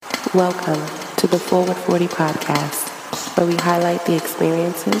Welcome to the Forward 40 podcast, where we highlight the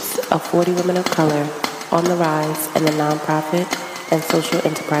experiences of 40 women of color on the rise in the nonprofit and social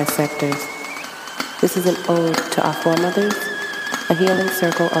enterprise sectors. This is an ode to our foremothers, a healing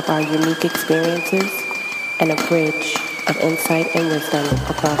circle of our unique experiences, and a bridge of insight and wisdom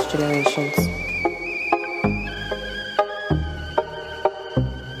across generations.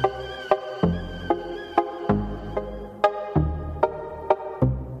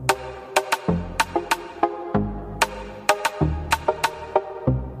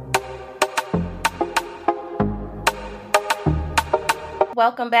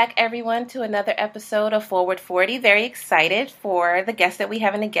 Welcome back, everyone, to another episode of Forward 40. Very excited for the guest that we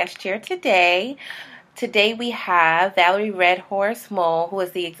have in the guest chair today. Today we have Valerie Redhorse Mole, who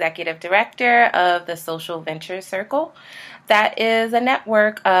is the Executive Director of the Social Venture Circle. That is a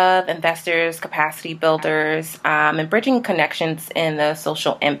network of investors, capacity builders, and bridging connections in the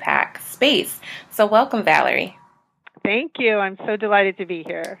social impact space. So welcome, Valerie. Thank you. I'm so delighted to be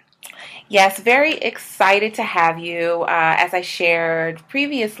here. Yes, very excited to have you. As I shared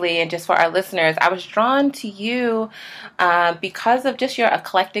previously, and just for our listeners, I was drawn to you because of just your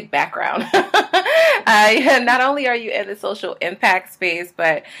eclectic background. Not only are you in the social impact space,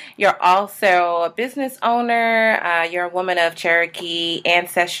 but you're also a business owner. You're a woman of Cherokee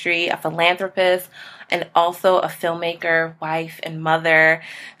ancestry, a philanthropist, and also a filmmaker, wife, and mother.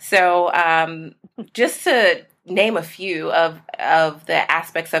 So just to name a few of the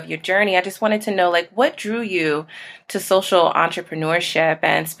aspects of your journey, I just wanted to know, what drew you to social entrepreneurship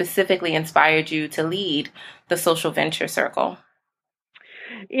and specifically inspired you to lead the Social Venture Circle?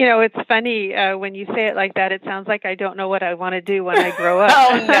 You know, it's funny when you say it like that. It sounds like I don't know what I want to do when I grow up.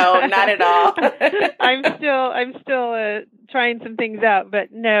 Oh no, not at all. I'm still trying some things out,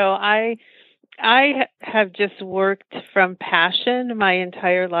 but no, I have just worked from passion my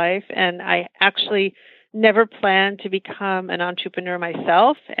entire life, and I actually never planned to become an entrepreneur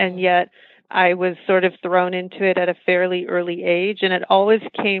myself, and yet I was sort of thrown into it at a fairly early age, and it always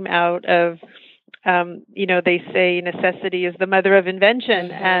came out of, they say necessity is the mother of invention,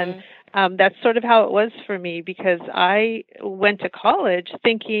 Mm-hmm. and that's sort of how it was for me, because I went to college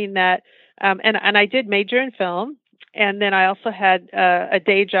thinking that, and I did major in film. And then I also had a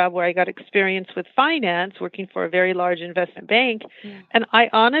day job where I got experience with finance, working for a very large investment bank. And I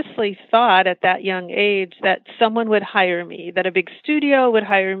honestly thought at that young age that someone would hire me, that a big studio would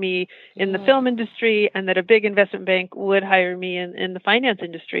hire me in the film industry, and that a big investment bank would hire me in the finance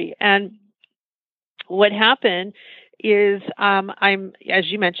industry. And what happened is I'm, as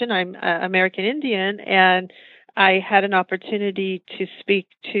you mentioned, I'm American Indian, and I had an opportunity to speak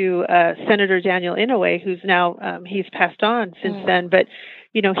to Senator Daniel Inouye, who's now, he's passed on since then, but,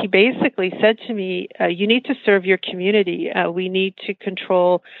 he basically said to me, you need to serve your community. We need to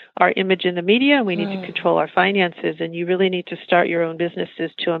control our image in the media, and we need to control our finances, and you really need to start your own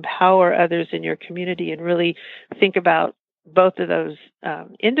businesses to empower others in your community and really think about both of those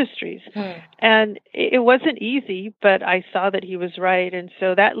industries. And it wasn't easy, but I saw that he was right. And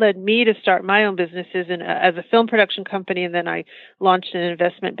so that led me to start my own businesses as a film production company. And then I launched an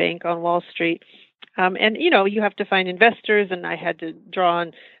investment bank on Wall Street. And, you have to find investors, and I had to draw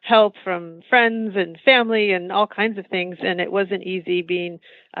on help from friends and family and all kinds of things. And it wasn't easy being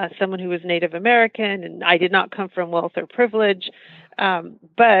someone who was Native American, and I did not come from wealth or privilege.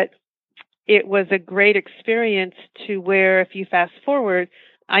 But it was a great experience to where, if you fast forward,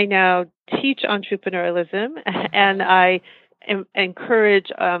 I now teach entrepreneurialism, and I encourage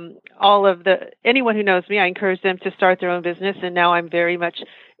anyone who knows me, I encourage them to start their own business, and now I'm very much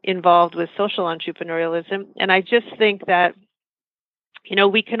involved with social entrepreneurialism. And I just think that,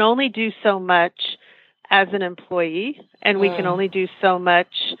 we can only do so much as an employee, and we can only do so much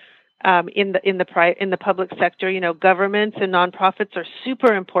in the public sector. Governments and nonprofits are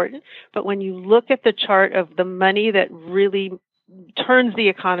super important, but when you look at the chart of the money that really turns the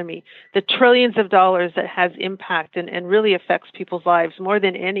economy, the trillions of dollars that has impact and really affects people's lives more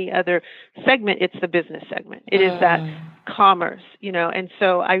than any other segment, it's the business segment. It is that commerce, and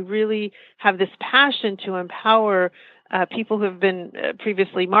so I really have this passion to empower people who have been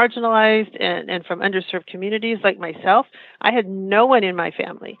previously marginalized and from underserved communities like myself. I had no one in my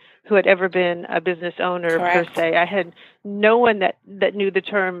family who had ever been a business owner. Correct. Per se. I had no one that knew the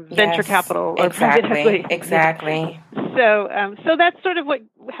term venture capital or private equity. Exactly. So that's sort of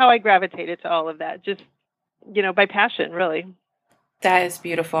how I gravitated to all of that, just, by passion, really. That is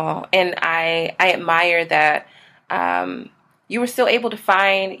beautiful. And I admire that you were still able to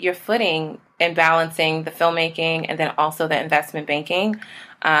find your footing in balancing the filmmaking and then also the investment banking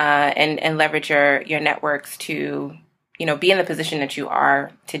and leverage your networks to, be in the position that you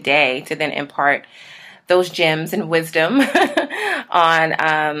are today to then impart those gems and wisdom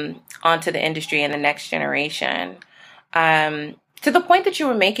onto the industry and the next generation. To the point that you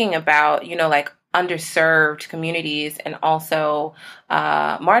were making about, like underserved communities and also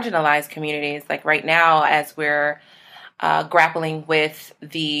marginalized communities, like right now as we're grappling with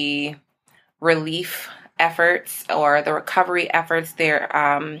the relief efforts or the recovery efforts,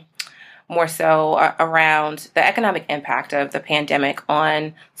 they're more so around the economic impact of the pandemic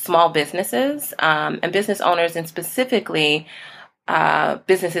on small businesses and business owners, and specifically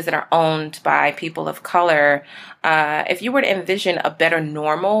businesses that are owned by people of color. If you were to envision a better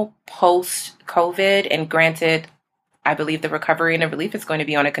normal post-COVID, and granted, I believe the recovery and the relief is going to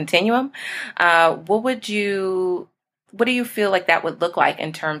be on a continuum, what do you feel like that would look like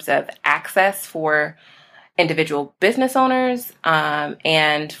in terms of access for individual business owners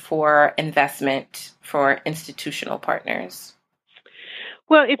and for investment for institutional partners?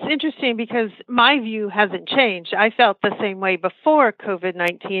 Well, it's interesting because my view hasn't changed. I felt the same way before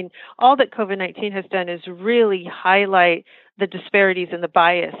COVID-19. All that COVID-19 has done is really highlight the disparities and the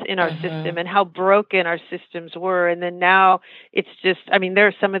bias in our system and how broken our systems were. And then now it's just, there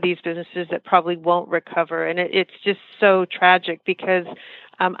are some of these businesses that probably won't recover. And it's just so tragic because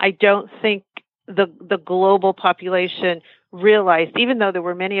I don't think the global population realized, even though there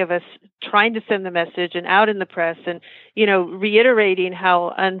were many of us trying to send the message and out in the press and, reiterating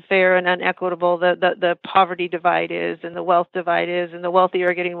how unfair and unequitable the poverty divide is and the wealth divide is, and the wealthy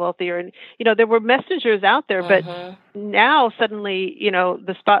are getting wealthier. And, there were messengers out there, but now suddenly,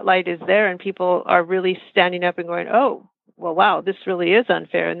 the spotlight is there and people are really standing up and going, oh, well, wow, this really is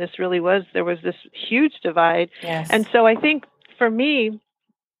unfair. And there was this huge divide. Yes. And so I think for me,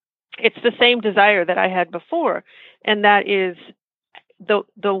 it's the same desire that I had before, and that is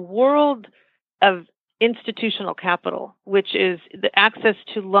the world of institutional capital, which is the access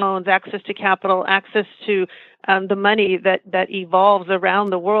to loans, access to capital, access to the money that evolves around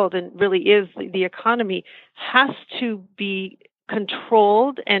the world and really is the economy, has to be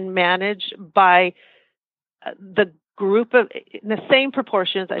controlled and managed by the group of, in the same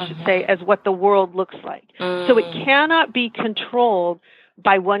proportions, I should say, as what the world looks like. So it cannot be controlled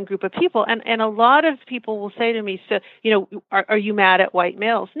by one group of people. And a lot of people will say to me, so, are you mad at white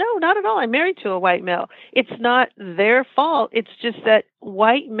males? No, not at all. I'm married to a white male. It's not their fault. It's just that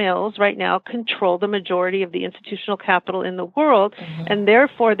white males right now control the majority of the institutional capital in the world. And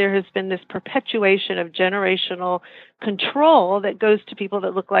therefore there has been this perpetuation of generational control that goes to people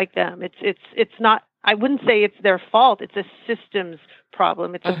that look like them. It's not, I wouldn't say it's their fault. It's a systems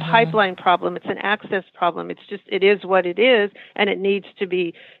problem. It's a pipeline problem. It's an access problem. It is what it is, and it needs to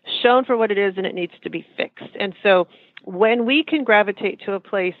be shown for what it is, and it needs to be fixed. And so when we can gravitate to a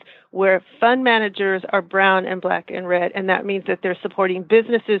place where fund managers are brown and black and red, and that means that they're supporting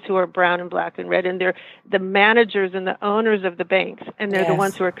businesses who are brown and black and red, and they're the managers and the owners of the banks, and they're the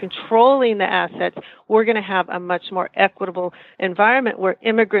ones who are controlling the assets, we're going to have a much more equitable environment where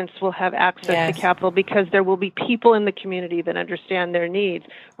immigrants will have access to capital because there will be people in the community that understand their needs.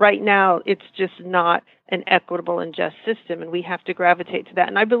 Right now, it's just not an equitable and just system, and we have to gravitate to that.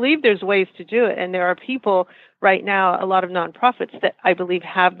 And I believe there's ways to do it, and there are people right now, a lot of nonprofits that I believe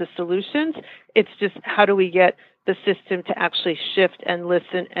have the solutions. It's just how do we get the system to actually shift and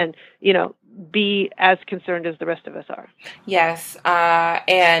listen and, be as concerned as the rest of us are. Yes,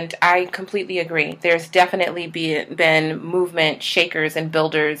 and I completely agree. There's definitely been movement shakers and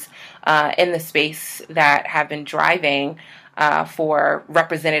builders in the space that have been driving for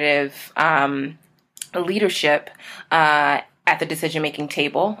representative leadership at the decision-making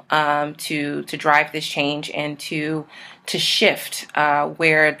table to drive this change and to shift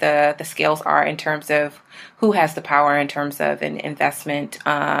where the scales are in terms of who has the power in terms of an investment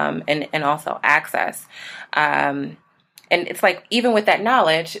and also access. And it's like, even with that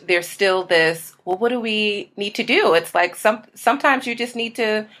knowledge, there's still this, well, what do we need to do? It's like sometimes you just need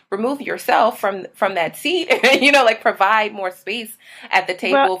to remove yourself from that seat, provide more space at the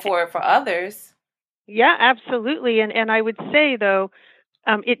table for others. Yeah, absolutely. And I would say, though,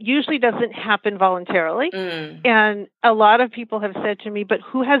 it usually doesn't happen voluntarily. And a lot of people have said to me, but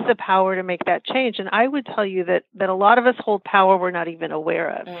who has the power to make that change? And I would tell you that a lot of us hold power we're not even aware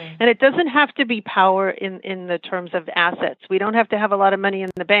of. And it doesn't have to be power in the terms of assets. We don't have to have a lot of money in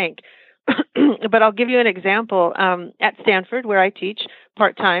the bank. But I'll give you an example. At Stanford, where I teach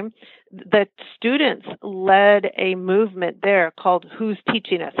part-time, the students led a movement there called Who's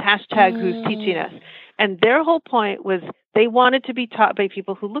Teaching Us, #Who's Teaching Us. And their whole point was They wanted to be taught by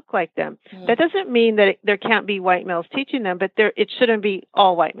people who look like them. That doesn't mean that there can't be white males teaching them, but it shouldn't be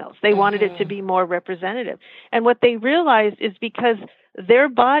all white males. They wanted it to be more representative. And what they realized is because their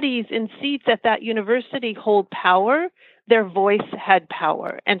bodies in seats at that university hold power, their voice had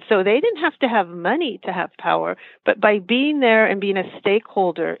power. And so they didn't have to have money to have power, but by being there and being a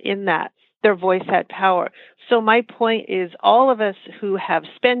stakeholder in that, their voice had power. So my point is all of us who have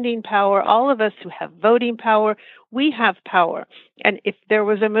spending power, all of us who have voting power, we have power. And if there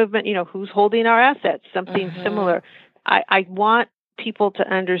was a movement, who's holding our assets, something similar, I want people to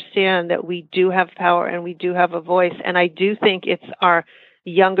understand that we do have power and we do have a voice. And I do think it's our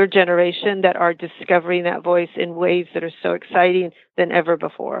younger generation that are discovering that voice in ways that are so exciting than ever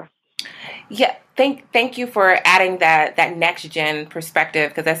before. Yeah, thank you for adding that next gen perspective,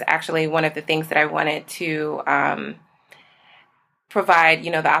 because that's actually one of the things that I wanted to provide,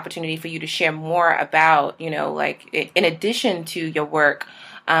 the opportunity for you to share more about, like in addition to your work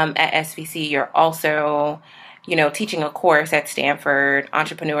at SVC, you're also, teaching a course at Stanford,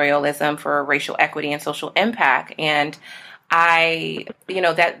 Entrepreneurialism for Racial Equity and Social Impact. And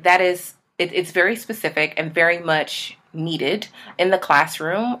that is, it's very specific and very much needed in the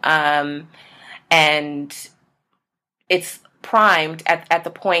classroom. And it's primed at the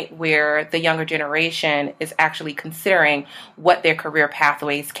point where the younger generation is actually considering what their career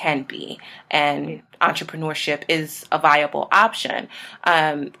pathways can be. And entrepreneurship is a viable option.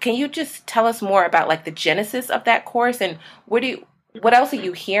 Can you just tell us more about like the genesis of that course, and what else are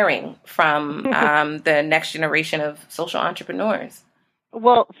you hearing from the next generation of social entrepreneurs?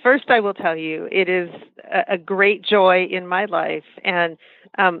 Well, first I will tell you, it is a great joy in my life. And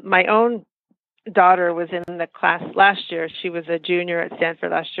my own daughter was in the class last year. She was a junior at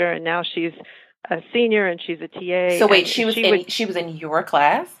Stanford last year, and now she's a senior and she's a TA. So wait, she was in your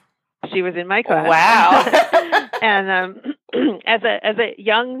class? She was in my class. Wow. And as a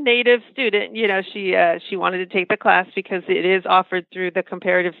young Native student, she wanted to take the class because it is offered through the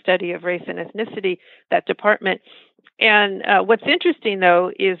comparative study of race and ethnicity, that department. And what's interesting,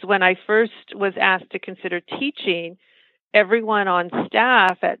 though, is when I first was asked to consider teaching, everyone on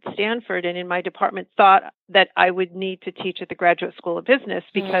staff at Stanford and in my department thought that I would need to teach at the Graduate School of Business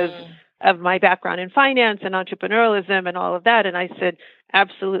because of my background in finance and entrepreneurialism and all of that. And I said,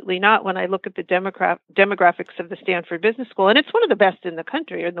 absolutely not. When I look at the demographics of the Stanford Business School, and it's one of the best in the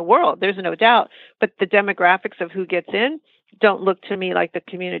country or in the world, there's no doubt, but the demographics of who gets in don't look to me like the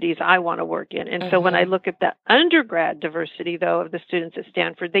communities I want to work in. And so when I look at the undergrad diversity, though, of the students at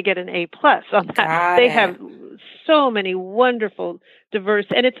Stanford, they get an A+ on that. They have so many wonderful, diverse,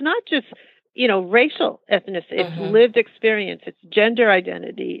 and it's not just, racial ethnicity, it's lived experience, it's gender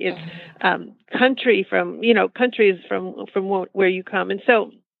identity, it's countries from where you come. And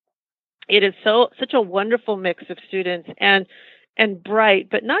so it is such a wonderful mix of students and bright,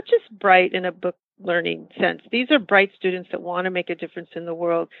 but not just bright in a book learning sense. These are bright students that want to make a difference in the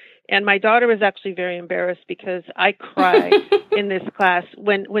world. And my daughter was actually very embarrassed because I cry in this class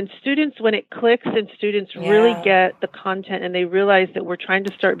when it clicks and students really get the content and they realize that we're trying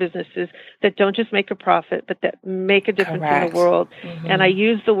to start businesses that don't just make a profit, but that make a difference in the world. And I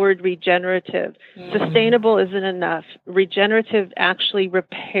use the word regenerative. Sustainable isn't enough. Regenerative actually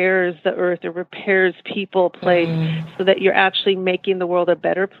repairs the earth or repairs people, place, so that you're actually making the world a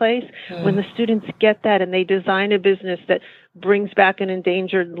better place. When the students get that and they design a business that brings back an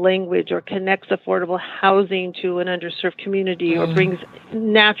endangered language or connects affordable housing to an underserved community or brings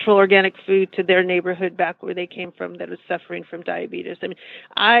natural organic food to their neighborhood back where they came from that was suffering from diabetes. I mean,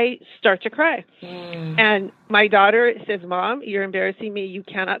 I start to cry. And my daughter says, "Mom, you're embarrassing me. You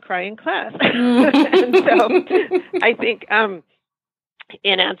cannot cry in class." And so I think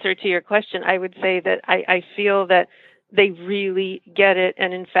in answer to your question, I would say that I feel that they really get it.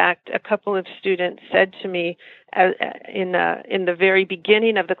 And in fact, a couple of students said to me in the very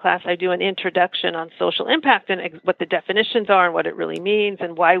beginning of the class, I do an introduction on social impact and what the definitions are and what it really means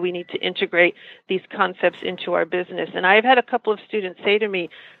and why we need to integrate these concepts into our business. And I've had a couple of students say to me,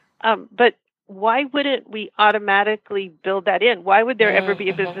 but why wouldn't we automatically build that in? Why would there ever be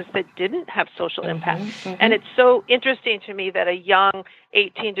a business that didn't have social impact? And it's so interesting to me that a young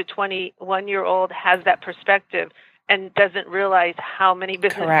 18 to 21-year-old has that perspective and doesn't realize how many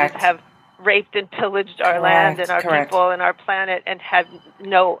businesses have raped and pillaged our land and our people and our planet and had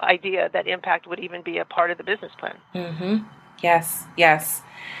no idea that impact would even be a part of the business plan. Yes.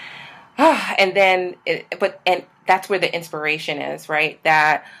 And then, and that's where the inspiration is, right?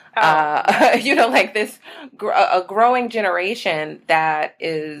 That, like this, a growing generation that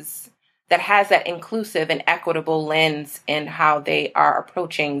that has that inclusive and equitable lens in how they are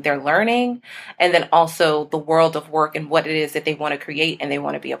approaching their learning, and then also the world of work and what it is that they want to create and they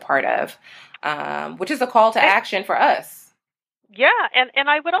want to be a part of, which is a call to action for us. Yeah, and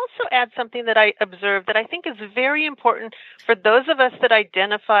I would also add something that I observed that I think is very important for those of us that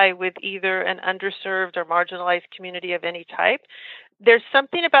identify with either an underserved or marginalized community of any type. There's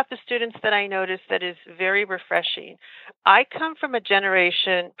something about the students that I notice that is very refreshing. I come from a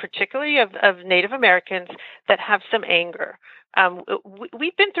generation, particularly of Native Americans, that have some anger.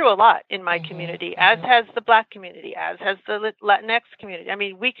 We've been through a lot in my community, as has the Black community, as has the Latinx community. I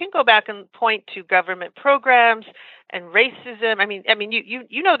mean, we can go back and point to government programs and racism. I mean,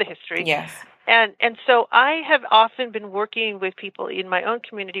 you know the history. Yes. And so I have often been working with people in my own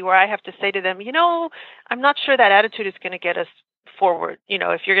community where I have to say to them, I'm not sure that attitude is going to get us forward,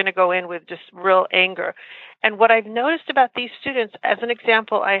 if you're going to go in with just real anger. And what I've noticed about these students, as an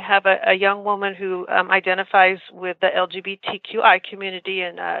example, I have a young woman who identifies with the LGBTQI community,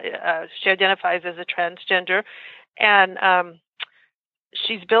 and she identifies as a transgender. And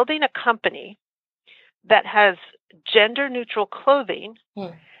she's building a company that has gender-neutral clothing.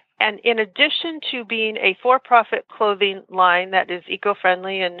 And in addition to being a for-profit clothing line that is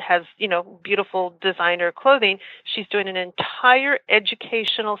eco-friendly and has, beautiful designer clothing, she's doing an entire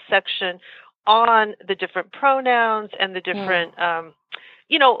educational section on the different pronouns and the different,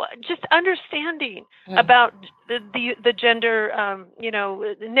 just understanding about the gender,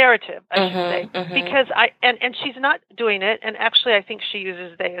 narrative, I should say. Because and she's not doing it, and actually I think she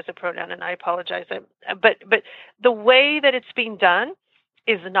uses they as a pronoun, and I apologize. But the way that it's being done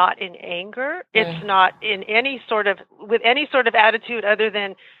is not in anger. It's not in with any sort of attitude other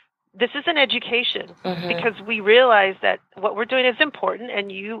than this is an education, because we realize that what we're doing is important,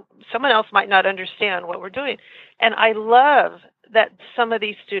 and someone else might not understand what we're doing. And I love that some of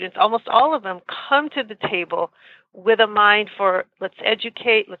these students, almost all of them, come to the table with a mind for let's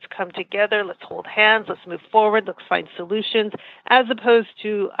educate, let's come together, let's hold hands, let's move forward, let's find solutions, as opposed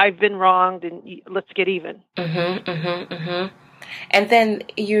to I've been wronged and let's get even. And then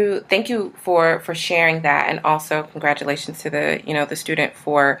thank you for sharing that, and also congratulations to the student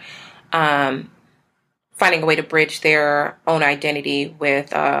for finding a way to bridge their own identity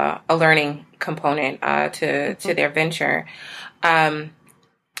with a learning component to their venture.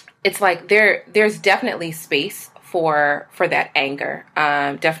 It's like there's definitely space for that anger.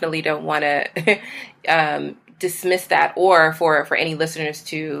 Definitely don't want to dismiss that, or for any listeners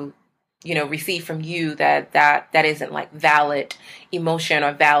to receive from you that isn't like valid emotion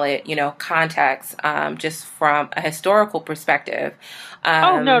or valid, context, just from a historical perspective.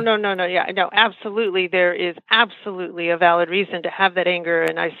 No. Yeah, no, absolutely. There is absolutely a valid reason to have that anger.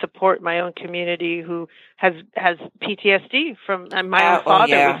 And I support my own community who has PTSD from my own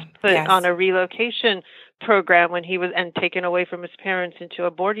father was put on a relocation program when he was taken away from his parents into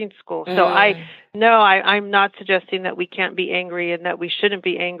a boarding school. So I'm not suggesting that we can't be angry and that we shouldn't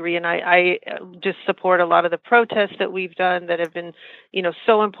be angry. And I just support a lot of the protests that we've done that have been,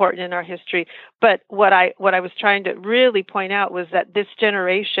 so important in our history. But what I was trying to really point out was that this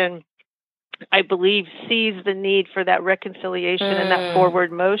generation, I believe, sees the need for that reconciliation and that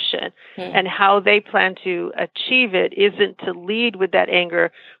forward motion, and how they plan to achieve it isn't to lead with that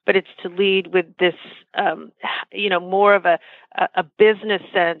anger, but it's to lead with this, more of a business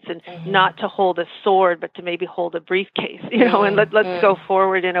sense, and not to hold a sword, but to maybe hold a briefcase, and let's go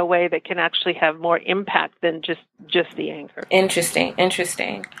forward in a way that can actually have more impact than just the anger.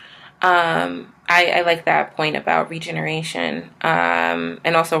 Interesting. I like that point about regeneration,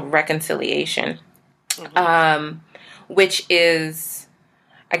 and also reconciliation, which is,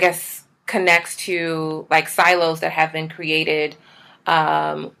 I guess, connects to like silos that have been created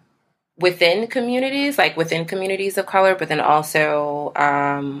within communities of color, but then also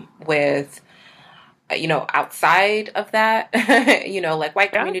with outside of that, like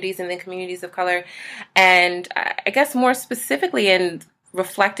white communities and then communities of color. And I guess more specifically in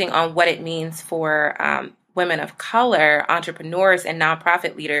reflecting on what it means for women of color, entrepreneurs, and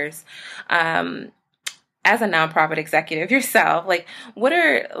nonprofit leaders. As a nonprofit executive yourself, like, what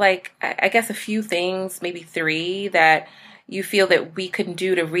are, like, I guess a few things, maybe 3, that you feel that we can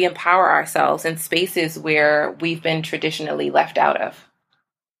do to re-empower ourselves in spaces where we've been traditionally left out of?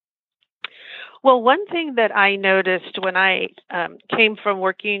 Well, one thing that I noticed when I came from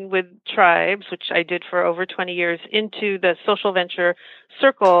working with tribes, which I did for over 20 years, into the Social Venture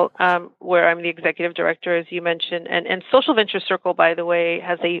Circle, where I'm the executive director, as you mentioned, and Social Venture Circle, by the way,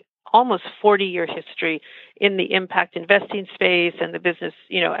 has a almost 40-year history in the impact investing space and the business,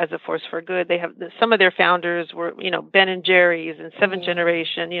 as a force for good. They have some of their founders were, Ben and Jerry's and Seventh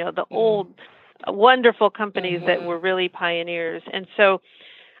Generation, the old wonderful companies that were really pioneers. And so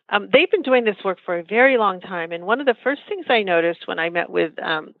they've been doing this work for a very long time. And one of the first things I noticed when I met with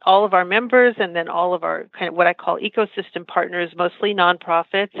all of our members and then all of our kind of what I call ecosystem partners, mostly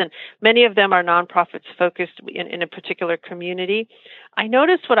nonprofits, and many of them are nonprofits focused in a particular community, I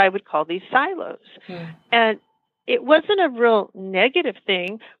noticed what I would call these silos. And it wasn't a real negative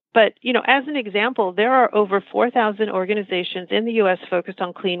thing, but, as an example, there are over 4,000 organizations in the U.S. focused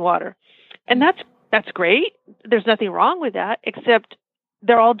on clean water. And that's great. There's nothing wrong with that, except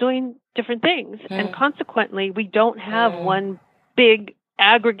they're all doing different things. And consequently, we don't have one big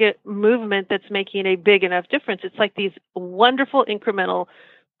aggregate movement that's making a big enough difference. It's like these wonderful incremental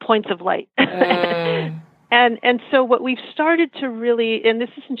points of light. And so what we've started to really, and this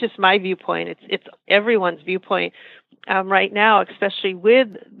isn't just my viewpoint, it's everyone's viewpoint right now, especially with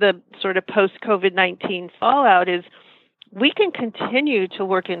the sort of post-COVID-19 fallout, is we can continue to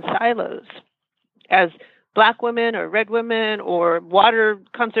work in silos as Black women or red women or water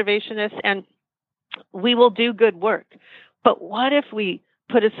conservationists, and we will do good work. But what if we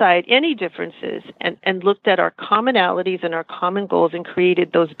put aside any differences and looked at our commonalities and our common goals and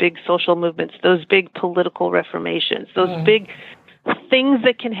created those big social movements, those big political reformations, those big things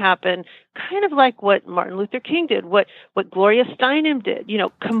that can happen, kind of like what Martin Luther King did, what Gloria Steinem did,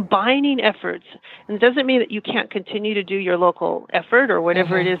 combining efforts. And it doesn't mean that you can't continue to do your local effort or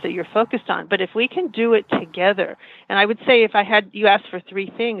whatever it is that you're focused on, but if we can do it together, and I would say if I had you asked for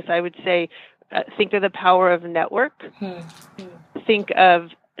three things, I would say think of the power of network, think of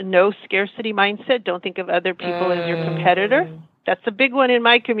no scarcity mindset, don't think of other people as your competitor. That's a big one in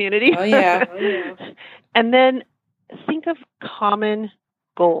my community. Oh, yeah. And then think of common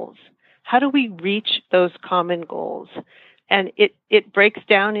goals. How do we reach those common goals? And it breaks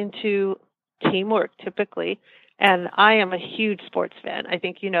down into teamwork typically. And I am a huge sports fan. I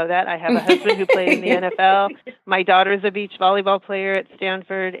think you know that. I have a husband who played in the NFL. My daughter is a beach volleyball player at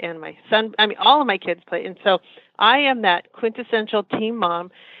Stanford. And my son, all of my kids play. And so I am that quintessential team mom.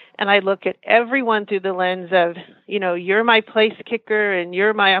 And I look at everyone through the lens of, you're my place kicker and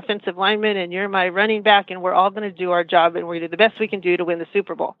you're my offensive lineman and you're my running back and we're all going to do our job and we're going to do the best we can do to win the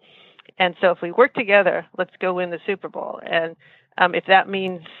Super Bowl. And so if we work together, let's go win the Super Bowl. And if that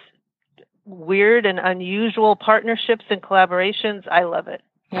means weird and unusual partnerships and collaborations, I love it.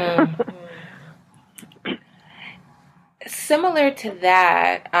 Similar to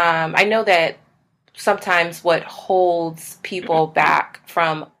that, I know that sometimes what holds people back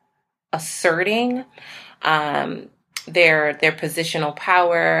from asserting their positional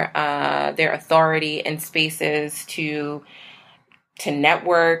power, their authority in spaces to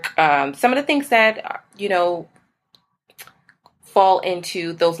network, some of the things that fall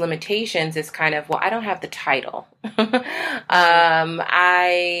into those limitations is kind of, I don't have the title. I'm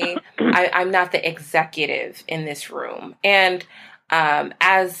not the executive in this room. And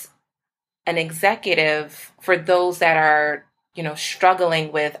as an executive, for those that are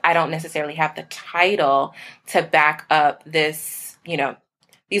struggling with, I don't necessarily have the title to back up this,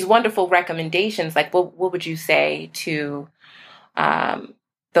 these wonderful recommendations. Like, what would you say to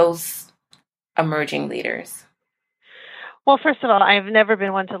those emerging leaders? Well, first of all, I've never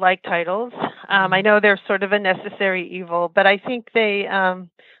been one to like titles. I know they're sort of a necessary evil, but I think they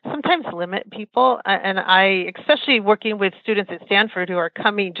sometimes limit people. And I, especially working with students at Stanford who are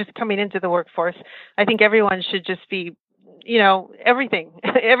coming into the workforce, I think everyone should just be, everything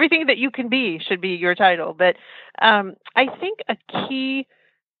that you can be should be your title. But I think a key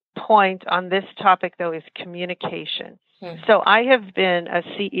point on this topic, though, is communication. So I have been a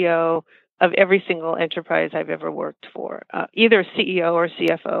CEO of every single enterprise I've ever worked for, either CEO or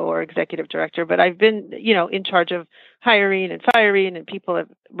CFO or executive director. But I've been, in charge of hiring and firing, and people have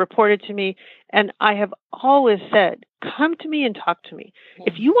reported to me. And I have always said, come to me and talk to me.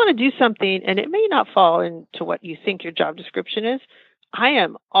 If you want to do something, and it may not fall into what you think your job description is, I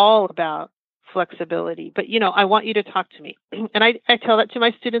am all about flexibility. But, I want you to talk to me. And I tell that to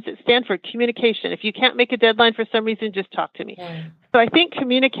my students at Stanford, communication. If you can't make a deadline for some reason, just talk to me. So I think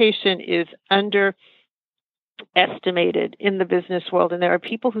communication is underestimated in the business world. And there are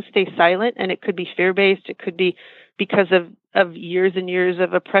people who stay silent, and it could be fear-based. It could be because of years and years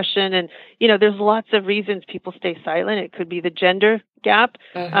of oppression. And, there's lots of reasons people stay silent. It could be the gender gap.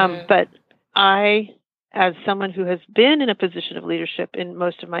 But I as someone who has been in a position of leadership in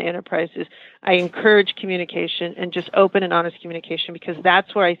most of my enterprises, I encourage communication and just open and honest communication, because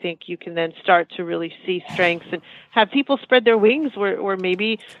that's where I think you can then start to really see strengths and have people spread their wings where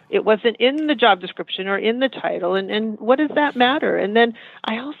maybe it wasn't in the job description or in the title. And what does that matter? And then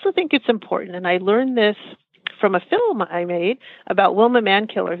I also think it's important, and I learned this from a film I made about Wilma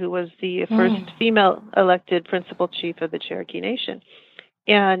Mankiller, who was the first female elected principal chief of the Cherokee Nation.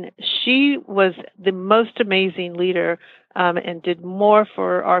 And she was the most amazing leader, and did more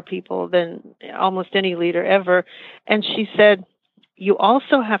for our people than almost any leader ever. And she said, you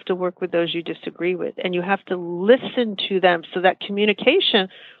also have to work with those you disagree with, and you have to listen to them, so that communication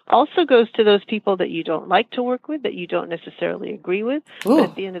also goes to those people that you don't like to work with, that you don't necessarily agree with. Ooh. But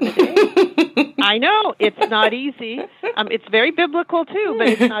at the end of the day, I know it's not easy. It's very biblical too, but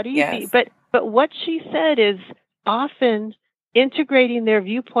it's not easy. Yes. But what she said is often integrating their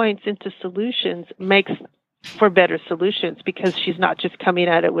viewpoints into solutions makes for better solutions, because she's not just coming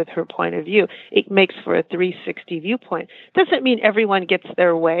at it with her point of view. It makes for a 360 viewpoint. Doesn't mean everyone gets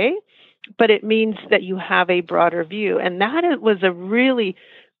their way, but it means that you have a broader view. And that was a really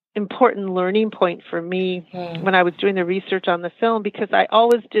important learning point for me when I was doing the research on the film, because I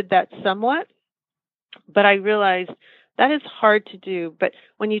always did that somewhat, but I realized that is hard to do. But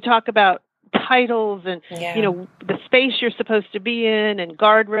when you talk about titles and, the space you're supposed to be in and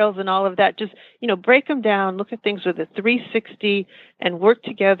guardrails and all of that, just, break them down, look at things with a 360 and work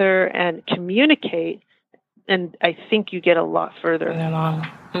together and communicate. And I think you get a lot further.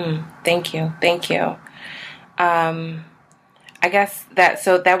 Thank you. I guess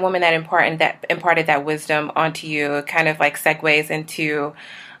that woman that imparted that wisdom onto you kind of like segues into,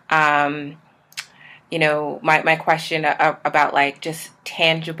 my question about like just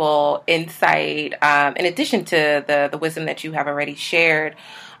tangible insight, in addition to the wisdom that you have already shared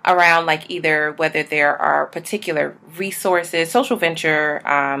around like either whether there are particular resources, social venture,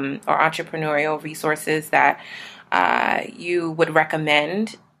 or entrepreneurial resources that you would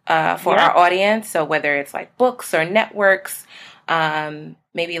recommend for our audience. So whether it's like books or networks,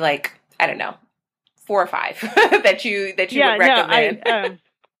 maybe like, I don't know, 4 or 5 that you would recommend. No,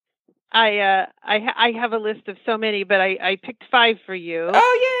 I have a list of so many, but I picked 5 for you.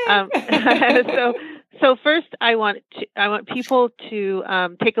 Oh, yay! So first, I want people to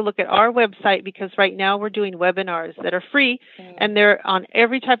take a look at our website, because right now we're doing webinars that are free, and they're on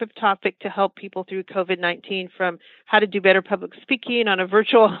every type of topic to help people through COVID-19, from how to do better public speaking on a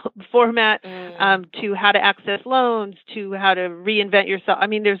virtual format, to how to access loans, to how to reinvent yourself. I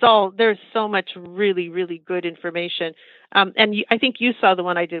mean, there's so much really, really good information. I think you saw the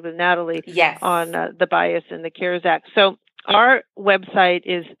one I did with Natalie on the bias in the CARES Act. So our website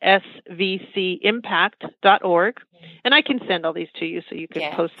is svcimpact.org, and I can send all these to you so you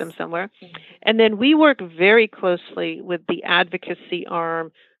can post them somewhere. And then we work very closely with the advocacy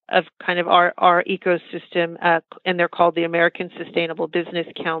arm of kind of our ecosystem, and they're called the American Sustainable Business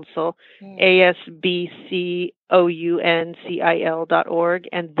Council, ASBCOUNCIL.org,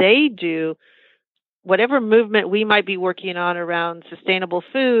 and they do whatever movement we might be working on around sustainable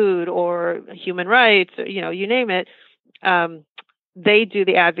food or human rights, or, you name it. They do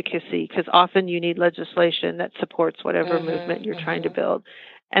the advocacy, because often you need legislation that supports whatever movement you're trying to build.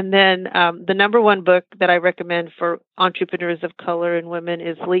 And then the number one book that I recommend for entrepreneurs of color and women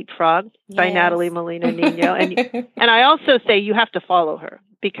is Leapfrog by Natalie Molina Nino. And I also say you have to follow her,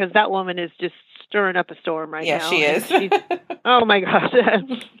 because that woman is just stirring up a storm right now. Yeah, she is. Oh, my gosh.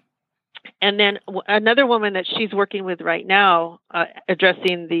 And then another woman that she's working with right now,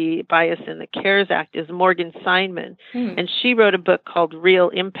 addressing the bias in the CARES Act, is Morgan Steinman. And she wrote a book called Real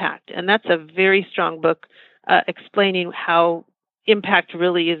Impact. And that's a very strong book explaining how impact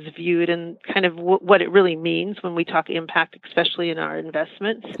really is viewed and kind of what it really means when we talk impact, especially in our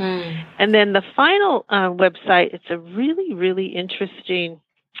investments. And then the final website, it's a really, really interesting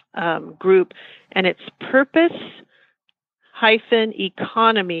group, and it's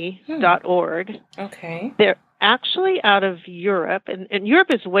purpose-economy.org. Okay. They're actually out of Europe, and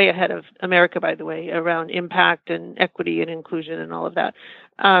Europe is way ahead of America, by the way, around impact and equity and inclusion and all of that.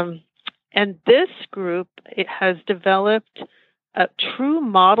 And this group, it has developed a true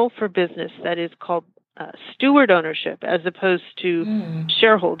model for business that is called steward ownership, as opposed to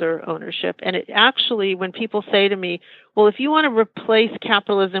shareholder ownership. And it actually, when people say to me, well, if you want to replace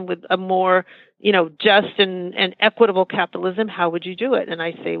capitalism with a more, just and equitable capitalism, how would you do it? And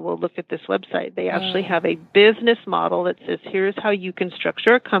I say, well, look at this website. They actually have a business model that says, here's how you can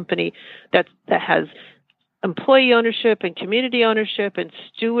structure a company that has employee ownership and community ownership and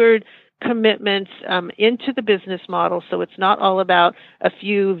steward commitments into the business model, so it's not all about a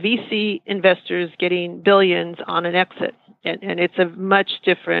few VC investors getting billions on an exit, and it's a much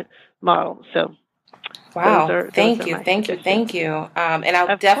different model. So wow. Thank you. And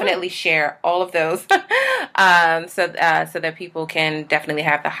I'll definitely share all of those so that people can definitely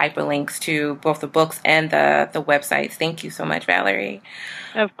have the hyperlinks to both the books and the websites. Thank you so much, Valerie.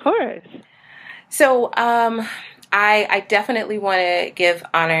 Of course. So I definitely want to give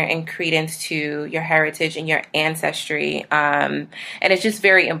honor and credence to your heritage and your ancestry. And it's just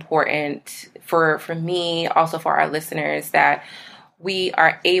very important for me, also for our listeners, that we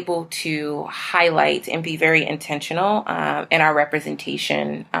are able to highlight and be very intentional in our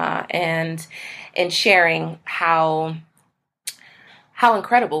representation and in sharing how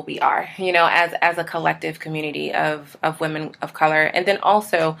incredible we are, as a collective community of women of color, and then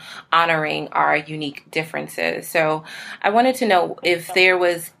also honoring our unique differences. So I wanted to know if there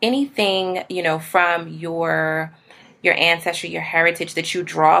was anything, from your ancestry, your heritage, that you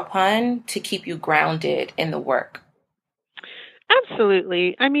draw upon to keep you grounded in the work.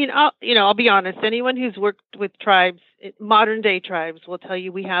 Absolutely. I mean, I'll be honest. Anyone who's worked with tribes, modern day tribes, will tell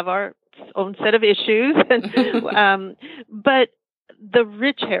you we have our own set of issues. But the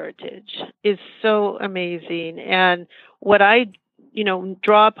rich heritage is so amazing. And what I,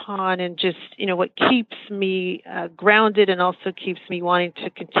 draw upon and just, what keeps me grounded and also keeps me wanting to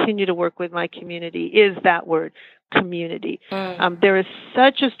continue to work with my community is that word, community. There is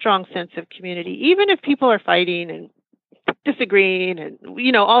such a strong sense of community, even if people are fighting and disagreeing and,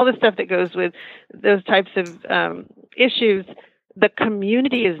 all the stuff that goes with those types of issues. The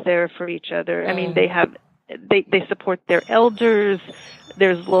community is there for each other. I mean, they support their elders.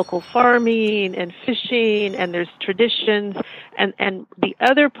 There's local farming and fishing, and there's traditions. And the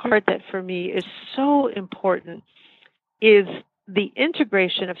other part that for me is so important is the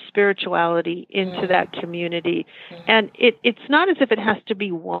integration of spirituality into that community. And it's not as if it has to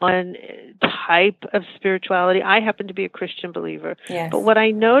be one type of spirituality. I happen to be a Christian believer. Yes. But what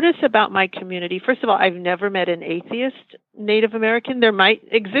I notice about my community, first of all, I've never met an atheist Native American. There might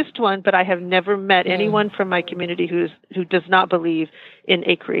exist one, but I have never met anyone from my community who does not believe in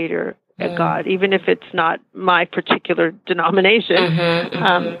a creator, a God, even if it's not my particular denomination.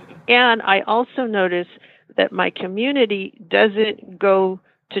 And I also notice that my community doesn't go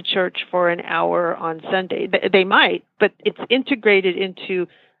to church for an hour on Sunday. They might, but it's integrated into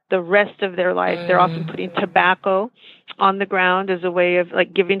the rest of their life. They're often putting tobacco on the ground as a way of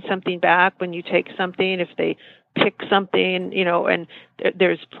giving something back when you take something. If they pick something, and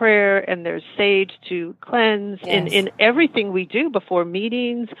there's prayer and there's sage to cleanse in everything we do before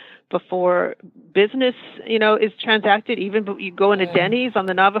meetings, before business, is transacted. Even you go into Denny's on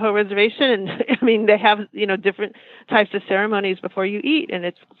the Navajo reservation, and I mean they have different types of ceremonies before you eat, and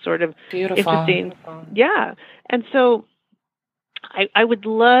it's sort of interesting. Yeah, and so I would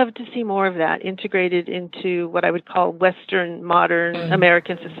love to see more of that integrated into what I would call Western modern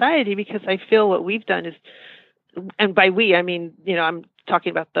American society, because I feel what we've done is, and by we I mean I'm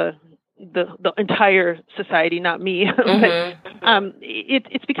talking about the entire society, not me. But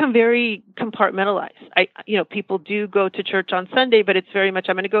it's become very compartmentalized. People do go to church on Sunday, but it's very much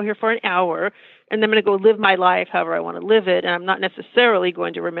I'm going to go here for an hour, and then I'm going to go live my life however I want to live it, and I'm not necessarily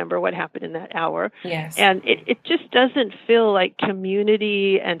going to remember what happened in that hour. Yes. And it just doesn't feel like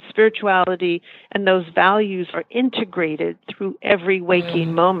community and spirituality and those values are integrated through every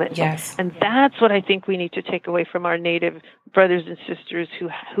waking moment. Yes. And that's what I think we need to take away from our Native brothers and sisters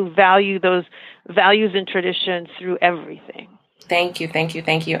who value those values and traditions through everything. Thank you.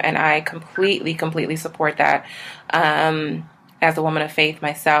 And I completely support that. As a woman of faith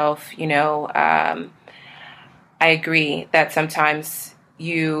myself, I agree that sometimes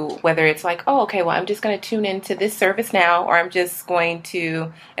whether it's like, oh, okay, well, I'm just going to tune into this service now, or I'm just going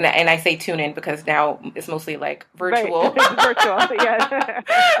to, and I say tune in because now it's mostly like virtual. Right. Virtual, yes.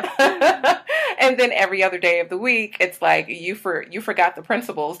 And then every other day of the week, it's like you forgot the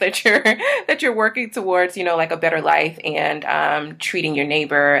principles that you're working towards, like a better life and treating your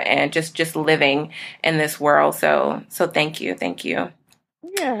neighbor and just living in this world. So thank you.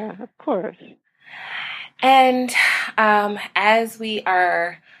 Yeah, of course. And as we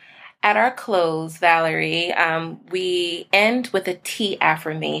are at our close, Valerie, we end with a T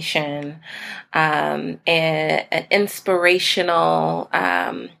affirmation, an inspirational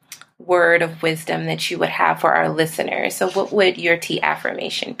word of wisdom that you would have for our listeners. So what would your T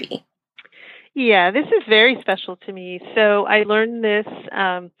affirmation be? Yeah, this is very special to me. So I learned this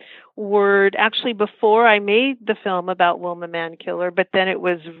word actually before I made the film about Wilma Mankiller, but then it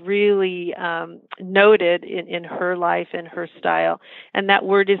was really noted in her life and her style. And that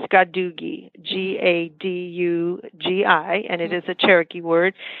word is Gadugi, Gadugi, and it is a Cherokee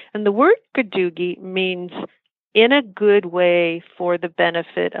word. And the word Gadugi means in a good way for the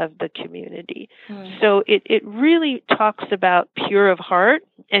benefit of the community. So it really talks about pure of heart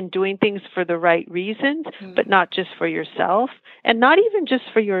and doing things for the right reasons, but not just for yourself and not even just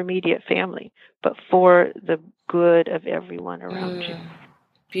for your immediate family, but for the good of everyone around you.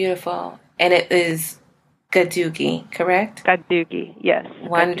 Beautiful. And it is Gadugi, correct? Gadugi, yes.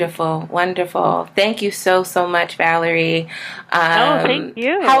 Wonderful, Gadugi. Wonderful. Thank you so much, Valerie. Thank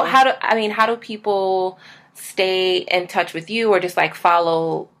you. How do people stay in touch with you or just like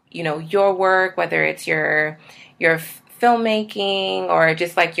follow, your work, whether it's your filmmaking or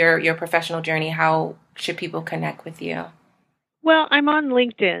just like your professional journey? How should people connect with you? Well, I'm on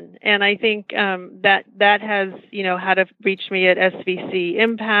LinkedIn, and I think that has, how to reach me at SVC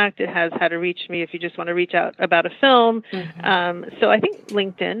Impact. It has how to reach me if you just want to reach out about a film. So I think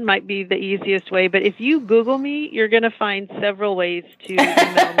LinkedIn might be the easiest way. But if you Google me, you're going to find several ways to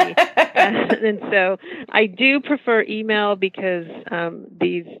email me. And so I do prefer email because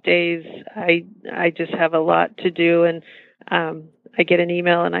these days I just have a lot to do, and I get an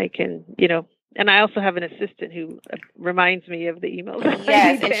email and I can, and I also have an assistant who reminds me of the emails.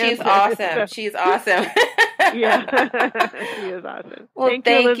 Yes, and she's awesome. So. She's awesome. Yeah, she is awesome. Well,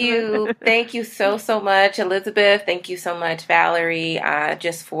 thank you. Thank you so much, Elizabeth. Thank you so much, Valerie,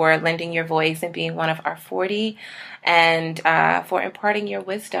 just for lending your voice and being one of our 40 and for imparting your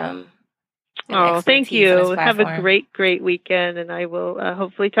wisdom. Oh, thank you. Have a great weekend, and I will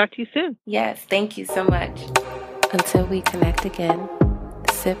hopefully talk to you soon. Yes, thank you so much. Until we connect again,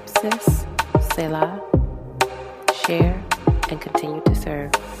 sip, sis. Selah, share, and continue to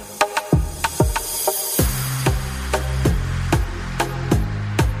serve.